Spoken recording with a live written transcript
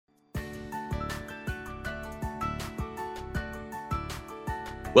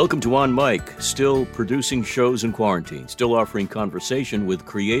Welcome to On Mic, still producing shows in quarantine, still offering conversation with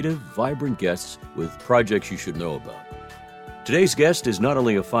creative, vibrant guests with projects you should know about. Today's guest is not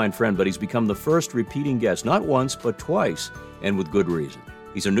only a fine friend, but he's become the first repeating guest, not once, but twice, and with good reason.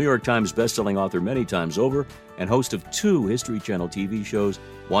 He's a New York Times bestselling author many times over and host of 2 History Channel TV shows.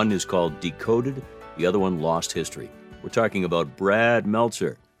 One is called Decoded, the other one Lost History. We're talking about Brad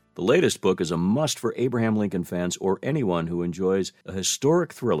Meltzer. The latest book is a must for Abraham Lincoln fans or anyone who enjoys a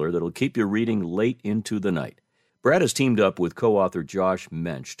historic thriller that'll keep you reading late into the night. Brad has teamed up with co-author Josh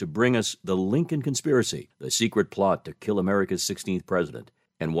Mensch to bring us The Lincoln Conspiracy, the secret plot to kill America's 16th president,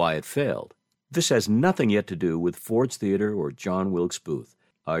 and why it failed. This has nothing yet to do with Ford's Theater or John Wilkes Booth.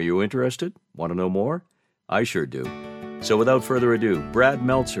 Are you interested? Want to know more? I sure do. So without further ado, Brad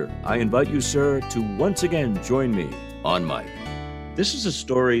Meltzer, I invite you, sir, to once again join me on Mic. This is a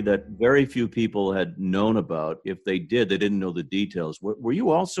story that very few people had known about. If they did, they didn't know the details. Were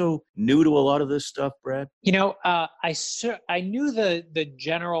you also new to a lot of this stuff, Brad? You know, I knew the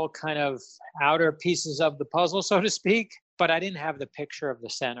general kind of outer pieces of the puzzle, so to speak, but I didn't have the picture of the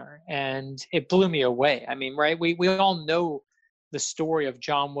center, and it blew me away. I mean, right? We all know the story of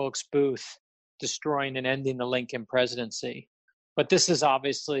John Wilkes Booth destroying and ending the Lincoln presidency, but this is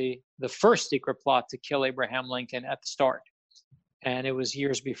obviously the first secret plot to kill Abraham Lincoln at the start. And it was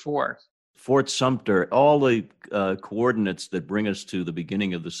years before. Fort Sumter, all the coordinates that bring us to the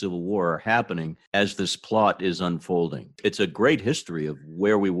beginning of the Civil War are happening as this plot is unfolding. It's a great history of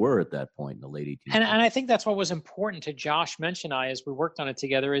where we were at that point in the late 1800s. And I think that's what was important to Josh Mensch and I as we worked on it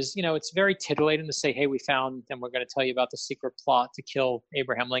together is, you know, it's very titillating to say, hey, we found, and we're going to tell you about the secret plot to kill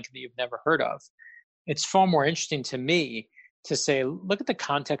Abraham Lincoln that you've never heard of. It's far more interesting to me to say, look at the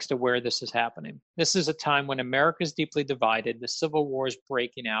context of where this is happening. This is a time when America is deeply divided. The Civil War is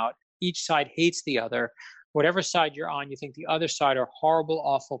breaking out. Each side hates the other. Whatever side you're on, you think the other side are horrible,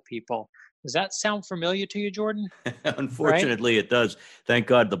 awful people. Does that sound familiar to you, Jordan? Unfortunately, right? It does. Thank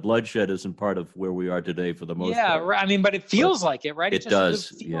God the bloodshed isn't part of where we are today for the most part. Yeah, right. I mean, but it feels like it, right? It does.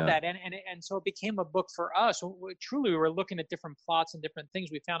 Feel that. And so it became a book for us. Truly, we were looking at different plots and different things.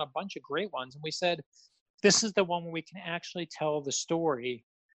 We found a bunch of great ones. And we said, this is the one where we can actually tell the story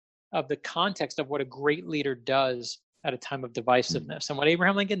of the context of what a great leader does at a time of divisiveness. And what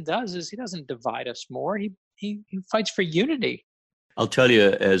Abraham Lincoln does is he doesn't divide us more. He fights for unity. I'll tell you,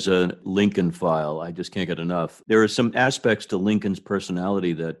 as a Lincoln file, I just can't get enough. There are some aspects to Lincoln's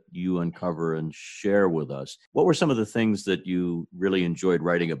personality that you uncover and share with us. What were some of the things that you really enjoyed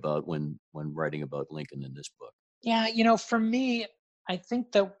writing about when writing about Lincoln in this book? Yeah, you know, for me, I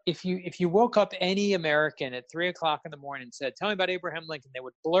think that if you woke up any American at 3:00 in the morning and said, tell me about Abraham Lincoln, they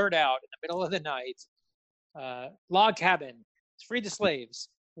would blurt out in the middle of the night, log cabin, free the slaves,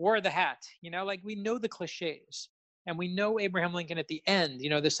 wore the hat, you know, like we know the cliches and we know Abraham Lincoln at the end, you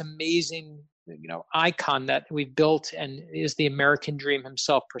know, this amazing, you know, icon that we've built and is the American dream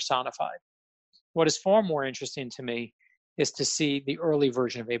himself personified. What is far more interesting to me is to see the early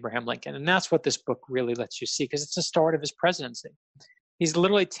version of Abraham Lincoln. And that's what this book really lets you see, because it's the start of his presidency. He's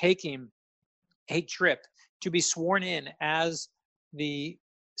literally taking a trip to be sworn in as the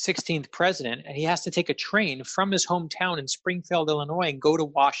 16th president, and he has to take a train from his hometown in Springfield, Illinois, and go to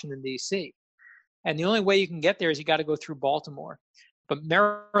Washington, D.C. And the only way you can get there is you got to go through Baltimore. But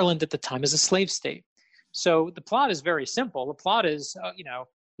Maryland at the time is a slave state. So the plot is very simple. The plot is, you know,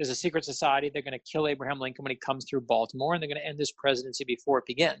 there's a secret society. They're going to kill Abraham Lincoln when he comes through Baltimore, and they're going to end his presidency before it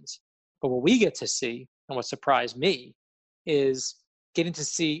begins. But what we get to see, and what surprised me, is getting to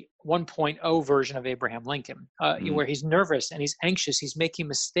see 1.0 version of Abraham Lincoln, where he's nervous and he's anxious. He's making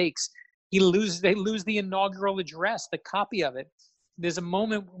mistakes. They lose the inaugural address, the copy of it. There's a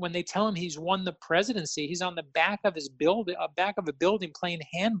moment when they tell him he's won the presidency. He's on the back of a building playing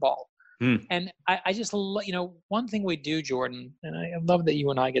handball. And I just, you know, one thing we do, Jordan, and I love that you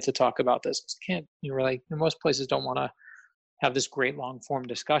and I get to talk about this. Can't you really? Most places don't want to have this great long form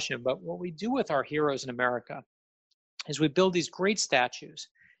discussion, but what we do with our heroes in America is we build these great statues,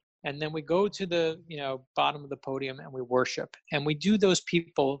 and then we go to the, you know, bottom of the podium and we worship, and we do those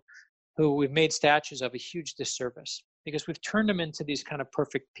people who we've made statues of a huge disservice because we've turned them into these kind of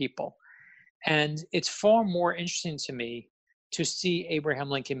perfect people. And it's far more interesting to me to see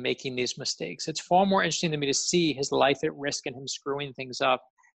Abraham Lincoln making these mistakes. It's far more interesting to me to see his life at risk and him screwing things up,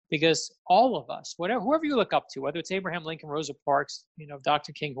 because all of us, whoever you look up to, whether it's Abraham Lincoln, Rosa Parks, you know,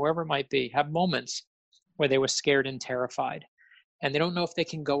 Dr. King, whoever it might be, have moments where they were scared and terrified, and they don't know if they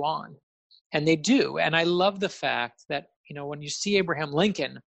can go on. And they do. And I love the fact that, you know, when you see Abraham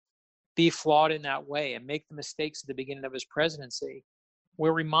Lincoln be flawed in that way and make the mistakes at the beginning of his presidency,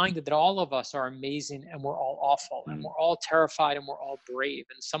 we're reminded that all of us are amazing and we're all awful and we're all terrified and we're all brave.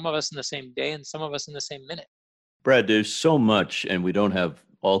 And some of us in the same day and some of us in the same minute. Brad, there's so much, and we don't have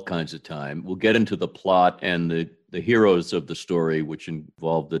all kinds of time. We'll get into the plot and the heroes of the story, which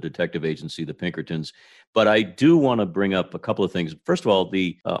involve the detective agency, the Pinkertons. But I do want to bring up a couple of things. First of all,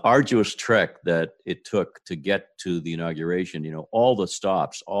 the arduous trek that it took to get to the inauguration, all the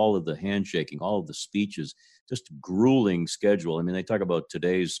stops, all of the handshaking, all of the speeches, just grueling schedule. I mean, they talk about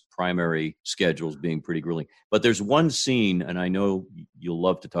today's primary schedules being pretty grueling. But there's one scene, and I know you'll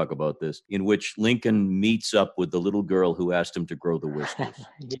love to talk about this, in which Lincoln meets up with the little girl who asked him to grow the whiskers.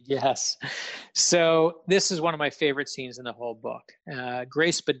 Yes. So this is one of my favorite scenes in the whole book.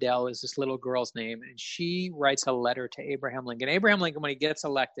 Grace Bedell is this little girl's name, and she writes a letter to Abraham Lincoln. Abraham Lincoln, when he gets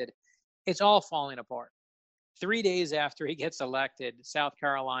elected, it's all falling apart. 3 days after he gets elected, South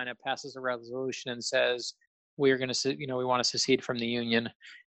Carolina passes a resolution and says, we want to secede from the Union.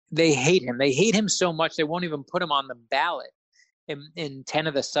 They hate him. They hate him so much they won't even put him on the ballot in 10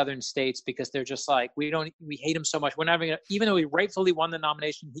 of the southern states because they're just like, we hate him so much. We're not even though he rightfully won the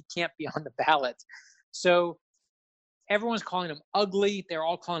nomination, he can't be on the ballot. So everyone's calling him ugly. They're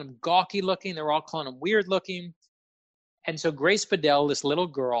all calling him gawky looking. They're all calling him weird looking. And so Grace Bedell, this little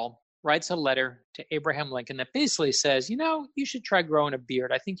girl, writes a letter to Abraham Lincoln that basically says, you should try growing a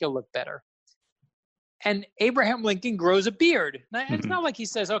beard. I think you'll look better. And Abraham Lincoln grows a beard. And it's not like he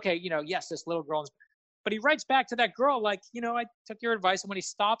says, okay, yes, this little girl, but he writes back to that girl like, I took your advice. And when he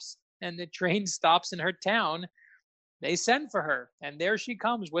stops and the train stops in her town, they send for her. And there she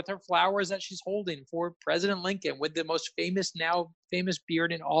comes with her flowers that she's holding for President Lincoln with the most famous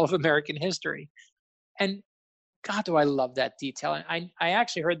beard in all of American history. And God, do I love that detail. I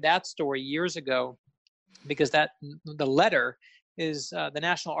actually heard that story years ago because the letter is the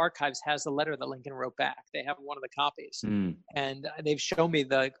National Archives has the letter that Lincoln wrote back. They have one of the copies. And they've shown me,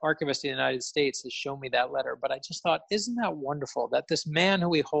 the Archivist of the United States has shown me that letter. But I just thought, isn't that wonderful that this man who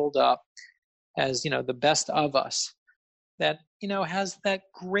we hold up as, the best of us, that, has that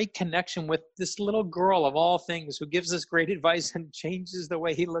great connection with this little girl of all things who gives us great advice and changes the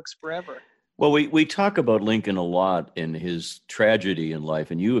way he looks forever. Well, we talk about Lincoln a lot in his tragedy in life,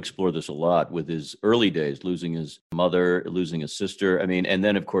 and you explore this a lot with his early days, losing his mother, losing his sister. I mean, and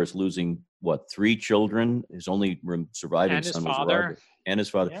then, of course, losing, 3 children? His only surviving son was Robert. And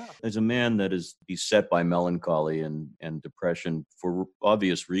his father. Yeah. There's a man that is beset by melancholy and depression for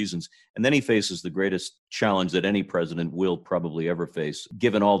obvious reasons. And then he faces the greatest challenge that any president will probably ever face,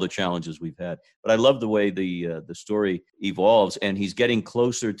 given all the challenges we've had. But I love the way the story evolves, and he's getting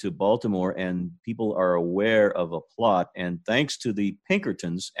closer to Baltimore, and people are aware of a plot. And thanks to the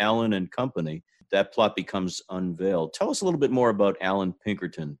Pinkertons, Allen and Company, that plot becomes unveiled. Tell us a little bit more about Allen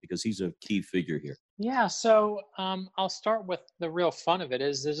Pinkerton, because he's a key figure here. Yeah, so I'll start with the real fun of it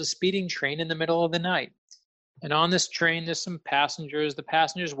is there's a speeding train in the middle of the night. And on this train, there's some passengers. The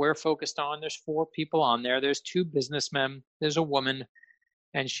passengers we're focused on, there's 4 people on there. There's 2 businessmen. There's a woman,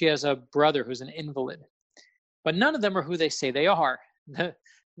 and she has a brother who's an invalid. But none of them are who they say they are.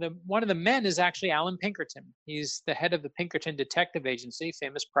 One of the men is actually Allen Pinkerton. He's the head of the Pinkerton Detective Agency,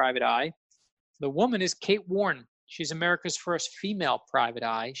 famous private eye. The woman is Kate Warren. She's America's first female private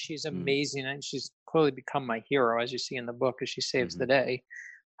eye. She's amazing, and she's clearly become my hero, as you see in the book, as she saves the day.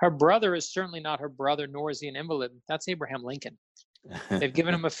 Her brother is certainly not her brother, nor is he an invalid. That's Abraham Lincoln. They've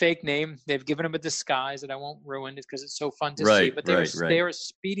given him a fake name. They've given him a disguise that I won't ruin it because it's so fun to see. But they were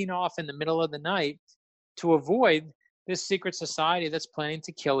speeding off in the middle of the night to avoid this secret society that's planning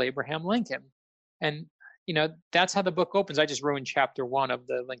to kill Abraham Lincoln. And that's how the book opens. I just ruined chapter 1 of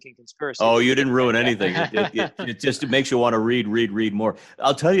the Lincoln Conspiracy. Oh, you didn't ruin anything. It just makes you want to read more.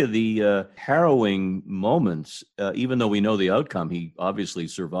 I'll tell you the harrowing moments, even though we know the outcome, he obviously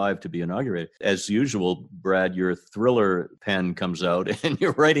survived to be inaugurated. As usual, Brad, your thriller pen comes out and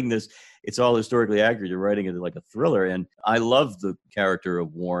you're writing this. It's all historically accurate. You're writing it like a thriller. And I love the character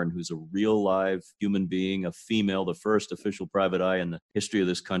of Warren, who's a real live human being, a female, the first official private eye in the history of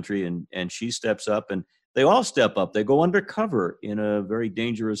this country. And she steps up, and they all step up. They go undercover in a very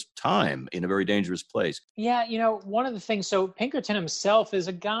dangerous time, in a very dangerous place. Yeah, one of the things, so Pinkerton himself is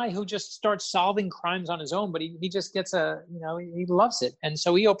a guy who just starts solving crimes on his own, but he just gets he loves it. And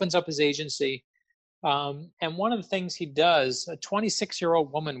so he opens up his agency. And one of the things he does, a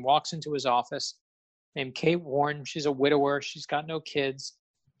 26-year-old woman walks into his office named Kate Warren. She's a widower. She's got no kids.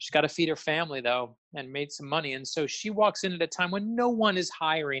 She's got to feed her family, though, and made some money. And so she walks in at a time when no one is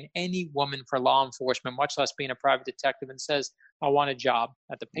hiring any woman for law enforcement, much less being a private detective, and says, I want a job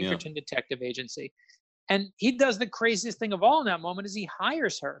at the Pinkerton Detective Agency. And he does the craziest thing of all in that moment is he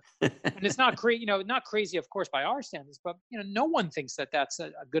hires her. And it's not crazy, not crazy, of course, by our standards, but no one thinks that that's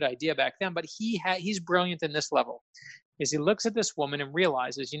a good idea back then. But he's brilliant in this level. Is he looks at this woman and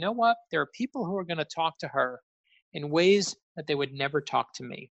realizes, you know what? There are people who are going to talk to her in ways that they would never talk to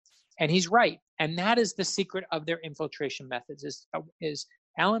me. And he's right. And that is the secret of their infiltration methods is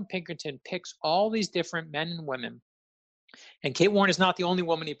Alan Pinkerton picks all these different men and women. And Kate Warren is not the only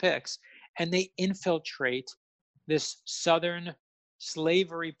woman he picks. And they infiltrate this Southern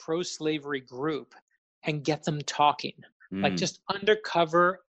slavery, pro-slavery group and get them talking, like just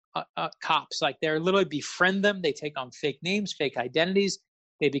undercover cops. Like they're literally befriend them. They take on fake names, fake identities.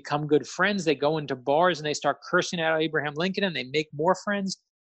 They become good friends. They go into bars and they start cursing out Abraham Lincoln and they make more friends.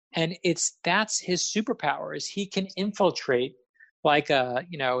 And that's his superpower is he can infiltrate like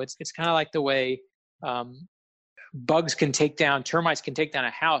it's kind of like the way termites can take down a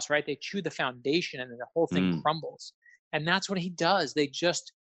house, right? They chew the foundation and then the whole thing crumbles. And that's what he does. They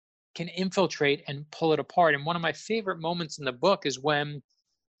just can infiltrate and pull it apart. And one of my favorite moments in the book is when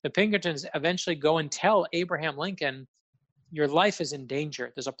the Pinkertons eventually go and tell Abraham Lincoln, your life is in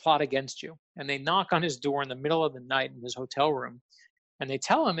danger. There's a plot against you. And they knock on his door in the middle of the night in his hotel room. And they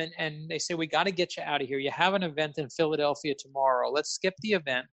tell him, and they say, we got to get you out of here. You have an event in Philadelphia tomorrow. Let's skip the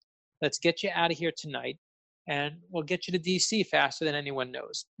event. Let's get you out of here tonight. And we'll get you to D.C. faster than anyone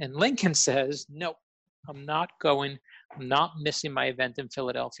knows. And Lincoln says, no, I'm not going. I'm not missing my event in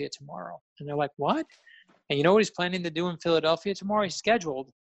Philadelphia tomorrow. And they're like, what? And you know what he's planning to do in Philadelphia tomorrow? He's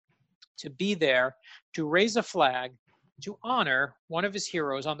scheduled to be there to raise a flag to honor one of his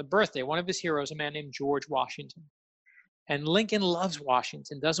heroes on the birthday. One of his heroes, a man named George Washington. And Lincoln loves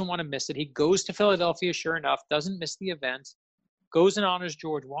Washington, doesn't want to miss it. He goes to Philadelphia, sure enough, doesn't miss the event, goes and honors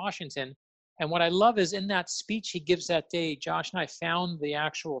George Washington. And what I love is in that speech he gives that day, Josh and I found the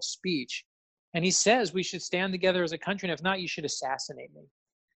actual speech. And he says, we should stand together as a country, and if not, you should assassinate me.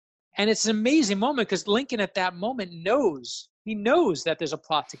 And it's an amazing moment because Lincoln at that moment knows that there's a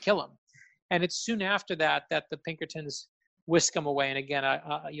plot to kill him. And it's soon after that the Pinkertons whisk him away. And again,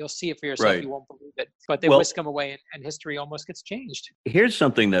 you'll see it for yourself. Right. You won't believe it. But they whisk him away and history almost gets changed. Here's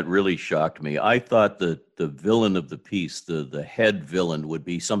something that really shocked me. I thought the villain of the piece, the head villain, would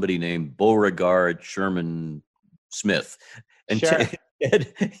be somebody named Beauregard Sherman Smith. And sure.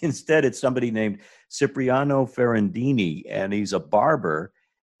 Instead, it's somebody named Cipriano Ferrandini, and he's a barber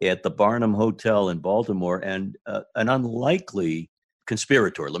at the Barnum Hotel in Baltimore, and an unlikely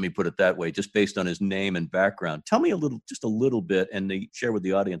conspirator, let me put it that way, just based on his name and background. Tell me just a little bit, and share with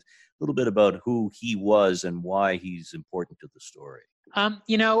the audience a little bit about who he was and why he's important to the story. And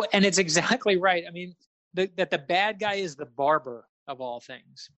it's exactly right. I mean, that the bad guy is the barber of all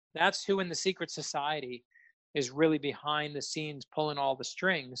things. That's who in the secret society is really behind the scenes pulling all the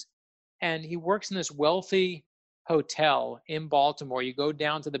strings. And he works in this wealthy hotel in Baltimore. You go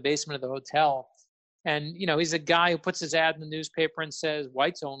down to the basement of the hotel, and he's a guy who puts his ad in the newspaper and says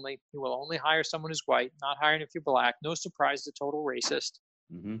whites only. He will only hire someone who's white, not hiring if you're black. No surprise, a total racist.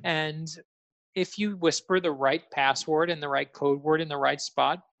 Mm-hmm. And if you whisper the right password and the right code word in the right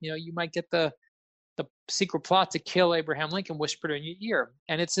spot, you might get the secret plot to kill Abraham Lincoln whispered in your ear.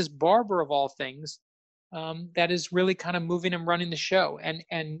 And it's this barber of all things that is really kind of moving and running the show. And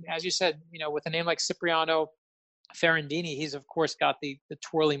as you said, with a name like Cipriano Ferrandini, he's of course got the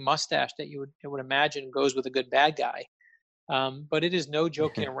twirly mustache that you would imagine goes with a good bad guy. But it is no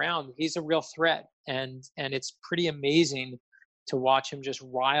joking around. He's a real threat, and it's pretty amazing to watch him just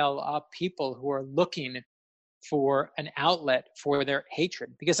rile up people who are looking for an outlet for their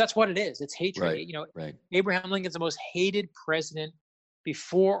hatred, because that's what it is. It's hatred. Right, right. Abraham Lincoln's the most hated president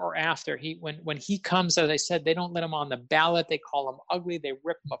before or after. When he comes, as I said, they don't let him on the ballot. They call him ugly. They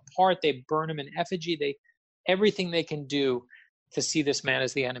rip him apart. They burn him in effigy. Everything they can do to see this man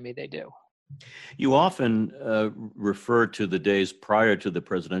as the enemy, they do. You often refer to the days prior to the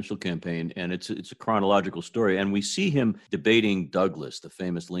presidential campaign, and it's a chronological story. And we see him debating Douglas, the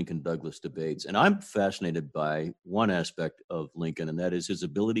famous Lincoln-Douglas debates. And I'm fascinated by one aspect of Lincoln, and that is his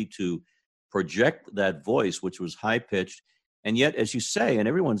ability to project that voice, which was high-pitched. And yet, as you say, and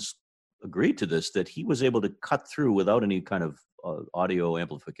everyone's agreed to this, that he was able to cut through without any kind of audio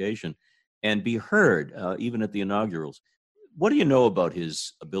amplification and be heard, even at the inaugurals. What do you know about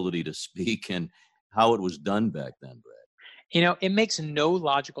his ability to speak and how it was done back then, Brad? It makes no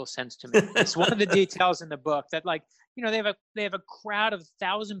logical sense to me. It's one of the details in the book that, they have a crowd of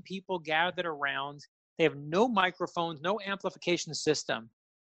 1,000 people gathered around. They have no microphones, no amplification system.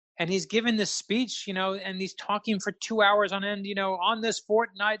 And he's given this speech, and he's talking for 2 hours on end, on this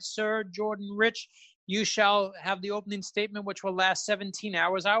fortnight, Sir Jordan Rich, you shall have the opening statement, which will last 17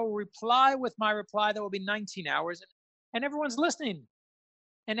 hours. I will reply with my reply that will be 19 hours. And everyone's listening.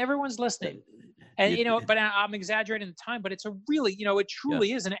 And everyone's listening. And, but I'm exaggerating the time, but it's a really, it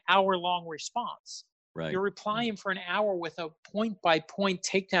truly is an hour-long response. Right. You're replying for an hour with a point-by-point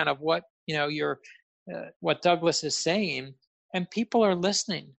takedown of what, what Douglas is saying, and people are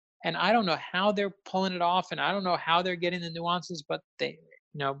listening. And I don't know how they're pulling it off, and I don't know how they're getting the nuances, but they,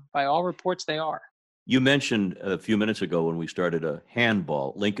 by all reports, they are. You mentioned a few minutes ago when we started a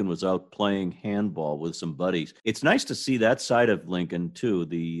handball. Lincoln was out playing handball with some buddies. It's nice to see that side of Lincoln too.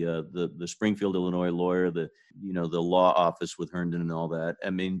 The Springfield, Illinois lawyer, the law office with Herndon and all that.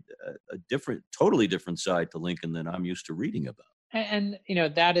 I mean, a totally different side to Lincoln than I'm used to reading about. And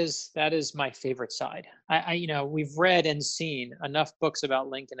that is my favorite side. We've read and seen enough books about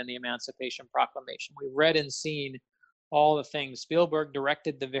Lincoln and the Emancipation Proclamation. We've read and seen all the things. Spielberg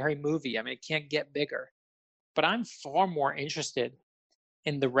directed the very movie. I mean, it can't get bigger. But I'm far more interested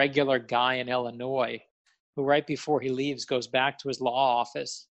in the regular guy in Illinois who right before he leaves goes back to his law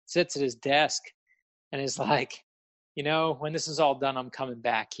office, sits at his desk, and is like, when this is all done, I'm coming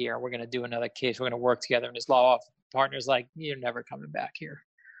back here. We're going to do another case. We're going to work together. And his law partner's like, you're never coming back here.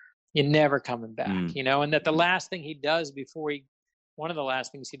 You're never coming back, and that the last thing he does one of the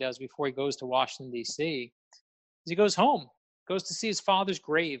last things he does before he goes to Washington, D.C., he goes home, goes to see his father's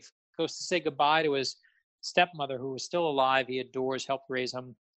grave, goes to say goodbye to his stepmother who was still alive. He adores, helped raise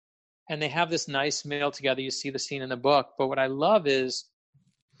him. And they have this nice meal together. You see the scene in the book. But what I love is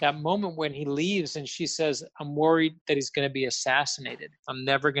that moment when he leaves and she says, I'm worried that he's going to be assassinated. I'm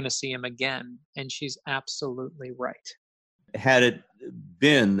never going to see him again. And she's absolutely right. Had it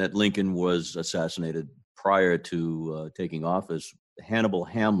been that Lincoln was assassinated prior to taking office, Hannibal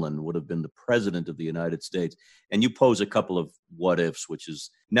Hamlin would have been the president of the United States. And you pose a couple of what ifs, which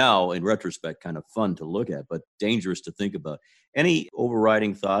is now, in retrospect, kind of fun to look at, but dangerous to think about. Any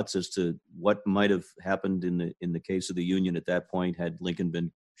overriding thoughts as to what might have happened in the case of the Union at that point had Lincoln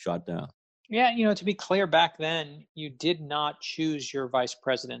been shot down? Yeah, to be clear, back then, you did not choose your vice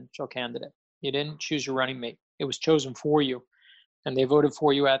presidential candidate. You didn't choose your running mate. It was chosen for you. And they voted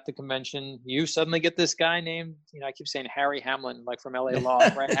for you at the convention. You suddenly get this guy named, I keep saying Harry Hamlin, like from LA Law,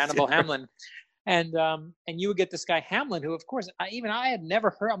 right? Hannibal Hamlin. And you would get this guy Hamlin, who, of course, I had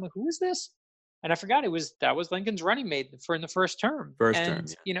never heard. I'm like, who is this? And I forgot that was Lincoln's running mate in the first term.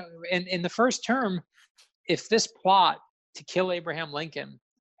 In the first term, if this plot to kill Abraham Lincoln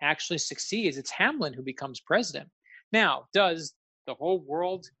actually succeeds, it's Hamlin who becomes president. Now, does the whole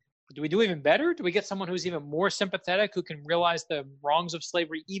world? Do we do even better? Do we get someone who's even more sympathetic, who can realize the wrongs of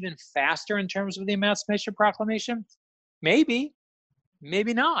slavery even faster in terms of the Emancipation Proclamation? Maybe,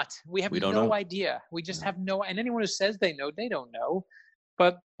 maybe not. We have no idea. We just have no, and anyone who says they know, they don't know.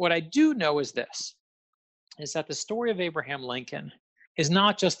 But what I do know is this, is that the story of Abraham Lincoln is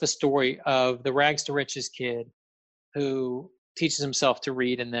not just the story of the rags to riches kid who teaches himself to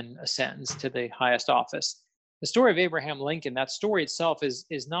read and then ascends to the highest office. The story of Abraham Lincoln, that story itself is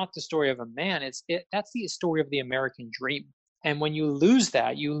not the story of a man. That's the story of the American dream. And when you lose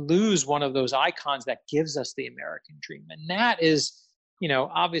that, you lose one of those icons that gives us the American dream. And that is,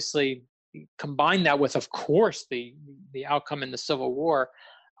 obviously combine that with, of course, the outcome in the Civil War.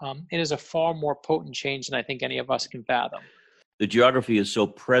 It is a far more potent change than I think any of us can fathom. The geography is so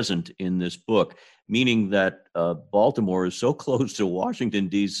present in this book, meaning that Baltimore is so close to Washington,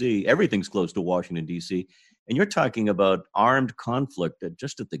 D.C. Everything's close to Washington, D.C., and you're talking about armed conflict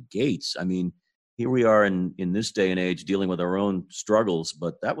just at the gates. I mean, here we are in this day and age dealing with our own struggles,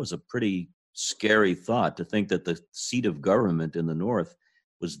 but that was a pretty scary thought to think that the seat of government in the North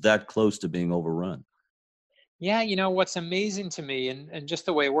was that close to being overrun. Yeah, what's amazing to me, and just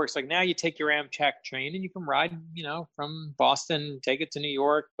the way it works, like now you take your Amtrak train and you can ride, from Boston, take it to New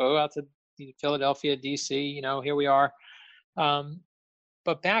York, go out to Philadelphia, D.C., here we are.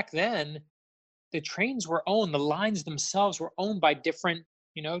 But back then, the trains were owned, the lines themselves were owned by different,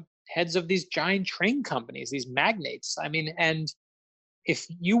 heads of these giant train companies, these magnates. I mean, and if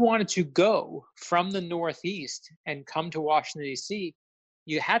you wanted to go from the Northeast and come to Washington, D.C.,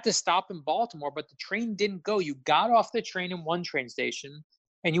 you had to stop in Baltimore, but the train didn't go. You got off the train in one train station,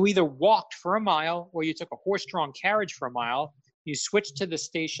 and you either walked for a mile or you took a horse-drawn carriage for a mile. You switched to the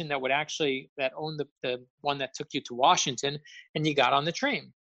station that owned the one that took you to Washington, and you got on the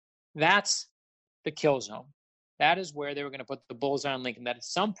train. That's the kill zone. That is where they were going to put the bullseye on Lincoln, that at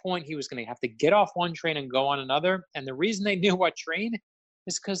some point he was going to have to get off one train and go on another. And the reason they knew what train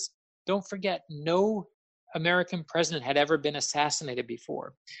is because, don't forget, no American president had ever been assassinated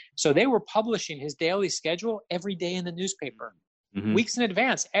before. So they were publishing his daily schedule every day in the newspaper. Mm-hmm. weeks in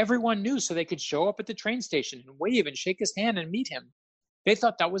advance. Everyone knew, so they could show up at the train station and wave and shake his hand and meet him. They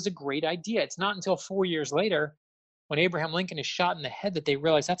thought that was a great idea. It's not until 4 years later, when Abraham Lincoln is shot in the head, that they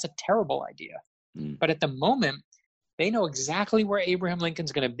realize that's a terrible idea. Mm. But at the moment, they know exactly where Abraham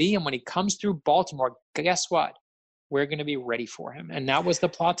Lincoln's going to be. And when he comes through Baltimore, guess what? We're going to be ready for him. And that was the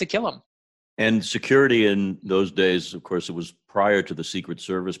plot to kill him. And security in those days, of course, it was prior to the Secret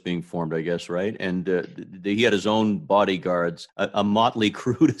Service being formed, I guess, right? And he had his own bodyguards, a motley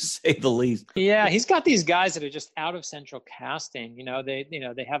crew, to say the least. Yeah, he's got these guys that are just out of central casting.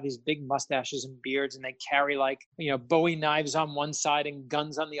 They have these big mustaches and beards, and they carry Bowie knives on one side and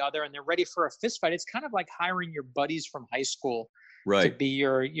guns on the other, and they're ready for a fist fight. It's kind of like hiring your buddies from high school to be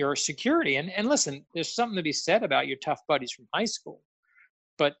your security. And listen, there's something to be said about your tough buddies from high school.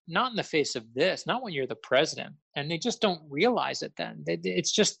 But not in the face of this, not when you're the president. And they just don't realize it then.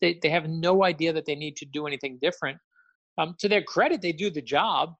 It's just they have no idea that they need to do anything different. To their credit, they do the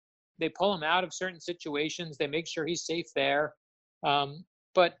job. They pull him out of certain situations. They make sure he's safe there.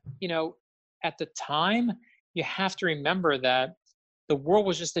 But, at the time, you have to remember that the world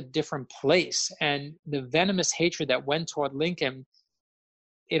was just a different place. And the venomous hatred that went toward Lincoln,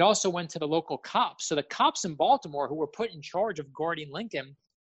 it also went to the local cops. So the cops in Baltimore who were put in charge of guarding Lincoln,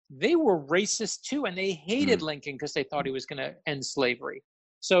 they were racist too, and they hated Lincoln because they thought he was going to end slavery.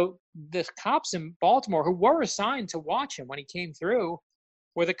 So the cops in Baltimore who were assigned to watch him when he came through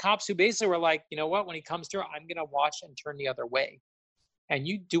were the cops who basically were like, you know what, when he comes through, I'm going to watch and turn the other way. And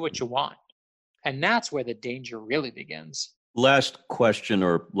you do what you want. And that's where the danger really begins. Last question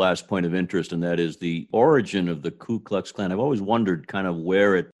or last point of interest, and that is the origin of the Ku Klux Klan. I've always wondered kind of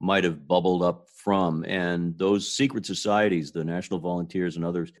where it might have bubbled up from. And those secret societies, the National Volunteers and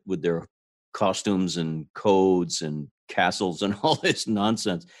others, with their costumes and codes and castles and all this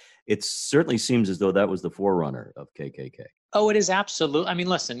nonsense, it certainly seems as though that was the forerunner of KKK. Oh, it is absolutely. I mean,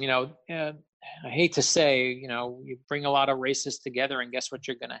 listen, I hate to say, you bring a lot of racists together and guess what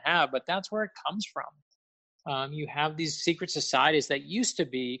you're going to have, but that's where it comes from. You have these secret societies that used to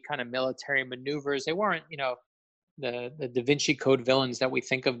be kind of military maneuvers. They weren't, the Da Vinci Code villains that we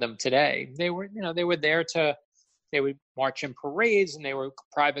think of them today. They were, they were there they would march in parades, and they were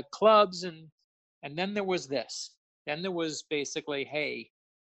private clubs. And then there was this. Then there was basically, hey,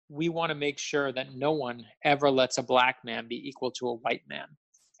 we want to make sure that no one ever lets a black man be equal to a white man.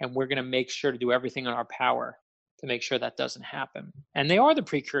 And we're going to make sure to do everything in our power to make sure that doesn't happen. And they are the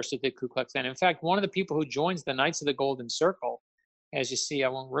precursor to the Ku Klux Klan. In fact, one of the people who joins the Knights of the Golden Circle, as you see, I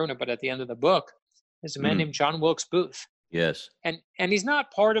won't ruin it, but at the end of the book, is a man named John Wilkes Booth. Yes. And he's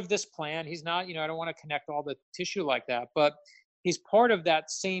not part of this plan. He's not, I don't want to connect all the tissue like that, but he's part of that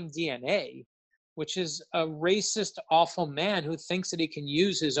same DNA, which is a racist, awful man who thinks that he can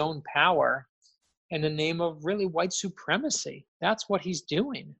use his own power in the name of really white supremacy. That's what he's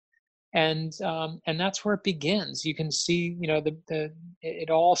doing. And that's where it begins. You can see, it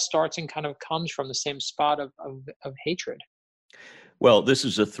all starts and kind of comes from the same spot of hatred. Well, this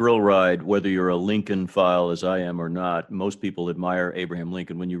is a thrill ride, whether you're a Lincoln file as I am or not. Most people admire Abraham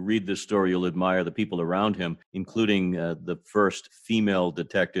Lincoln. When you read this story, you'll admire the people around him, including the first female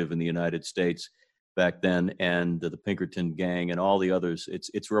detective in the United States back then, and the Pinkerton gang and all the others.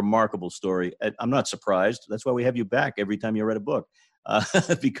 It's a remarkable story. I'm not surprised. That's why we have you back every time you read a book.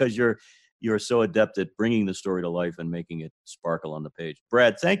 Because you're so adept at bringing the story to life and making it sparkle on the page.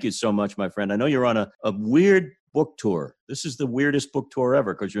 Brad, thank you so much, my friend. I know you're on a weird book tour. This is the weirdest book tour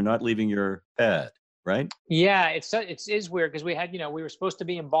ever because you're not leaving your pad, right? Yeah, it is weird because we had, we were supposed to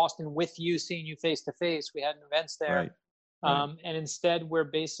be in Boston with you, seeing you face to face. We had events there. Right. And instead we're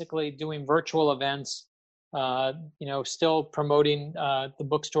basically doing virtual events, still promoting the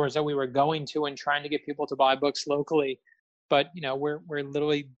bookstores that we were going to and trying to get people to buy books locally. But, we're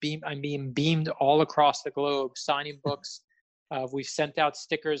literally I'm being beamed all across the globe, signing books. We've sent out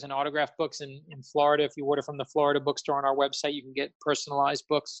stickers and autographed books in Florida. If you order from the Florida bookstore on our website, you can get personalized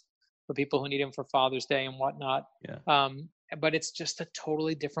books for people who need them for Father's Day and whatnot. Yeah. But it's just a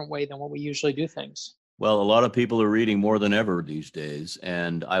totally different way than what we usually do things. Well, a lot of people are reading more than ever these days,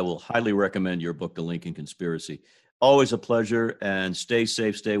 and I will highly recommend your book, The Lincoln Conspiracy. Always a pleasure, and stay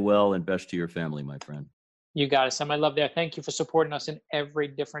safe, stay well, and best to your family, my friend. You got it, Sam. I love that. Thank you for supporting us in every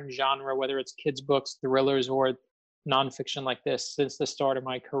different genre, whether it's kids' books, thrillers, or nonfiction like this. Since the start of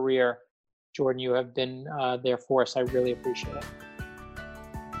my career, Jordan, you have been there for us. I really appreciate it.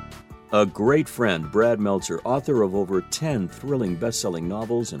 A great friend, Brad Meltzer, author of over 10 thrilling best-selling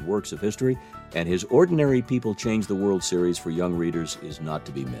novels and works of history, and his Ordinary People Change the World series for young readers is not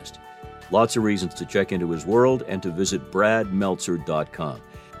to be missed. Lots of reasons to check into his world and to visit bradmeltzer.com.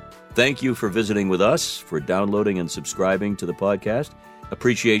 Thank you for visiting with us, for downloading and subscribing to the podcast.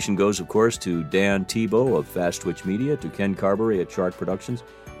 Appreciation goes, of course, to Dan Tebow of Fast Twitch Media, to Ken Carberry at Chart Productions,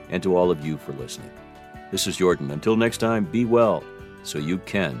 and to all of you for listening. This is Jordan. Until next time, be well so you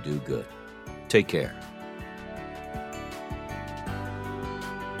can do good. Take care.